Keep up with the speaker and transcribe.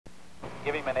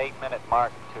Give him an 8-minute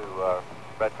mark to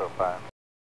retrofire.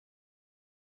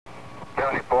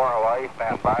 Gemini IV, Hawaii,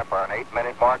 stand by for an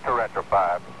 8-minute mark to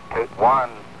retrofire. 2, 1,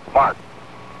 mark.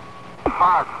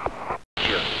 Mark.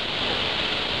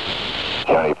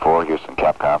 Gemini IV, Houston,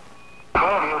 Capcom.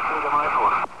 Houston, Gemini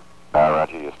IV.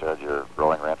 Roger, you started your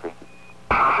rolling reentry?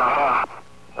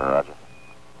 Roger.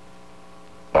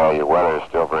 Your weather is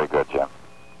still very good, Jim.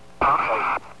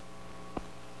 Okay.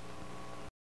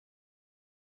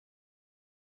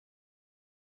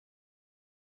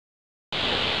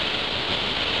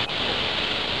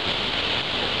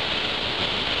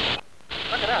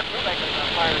 Look at us, we're making it on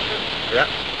fire too. Yeah,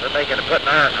 we're putting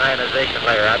our ionization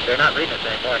layer out. They're not reading us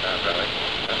anymore now, probably.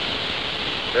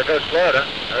 There goes Florida.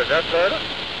 Or is that Florida?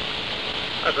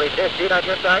 I believe it is. See it on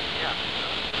your side? Yeah.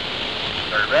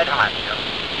 They're red hot, you know.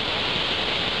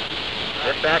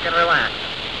 Sit back and relax.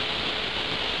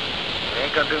 We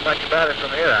ain't gonna do much about it from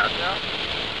here out. No.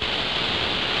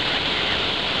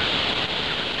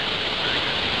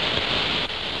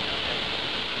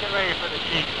 Get ready for the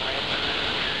cheek, Wayne.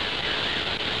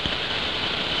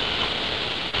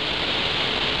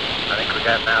 I think we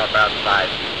got now about 5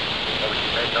 feet. What would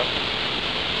you say, Phil?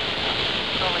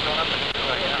 It's only going up and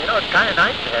through it. You know, it's kind of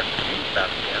nice to have some views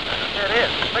out again. Yeah, it is.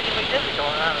 It's making me dizzy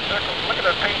going around in circles. Look at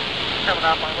the paint coming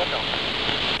out my window.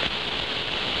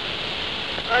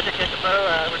 Roger,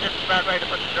 Kickabow. We're just about ready to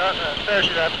put the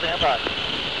parachute up. Stand by.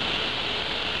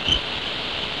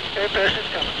 Okay, parachute's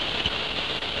coming.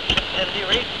 And the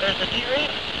read. There's the T-read.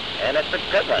 And it's a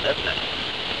good one, isn't it?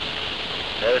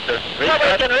 There's the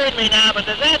Nobody can read me now, but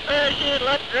does that parachute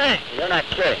look great? You're not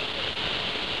kidding.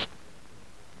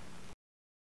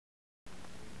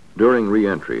 During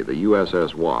re-entry, the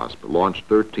USS Wasp launched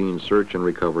 13 search and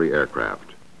recovery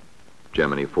aircraft.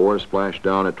 Gemini IV splashed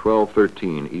down at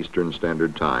 12:13 Eastern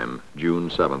Standard Time, June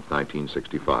 7,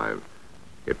 1965.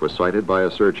 It was sighted by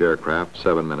a search aircraft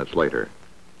 7 minutes later.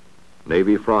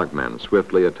 Navy frogmen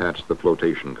swiftly attached the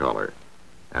flotation collar,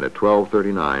 and at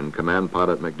 12:39, Command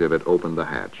Pilot McDivitt opened the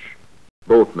hatch.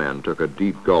 Both men took a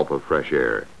deep gulp of fresh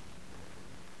air.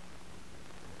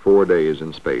 4 days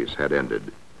in space had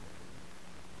ended.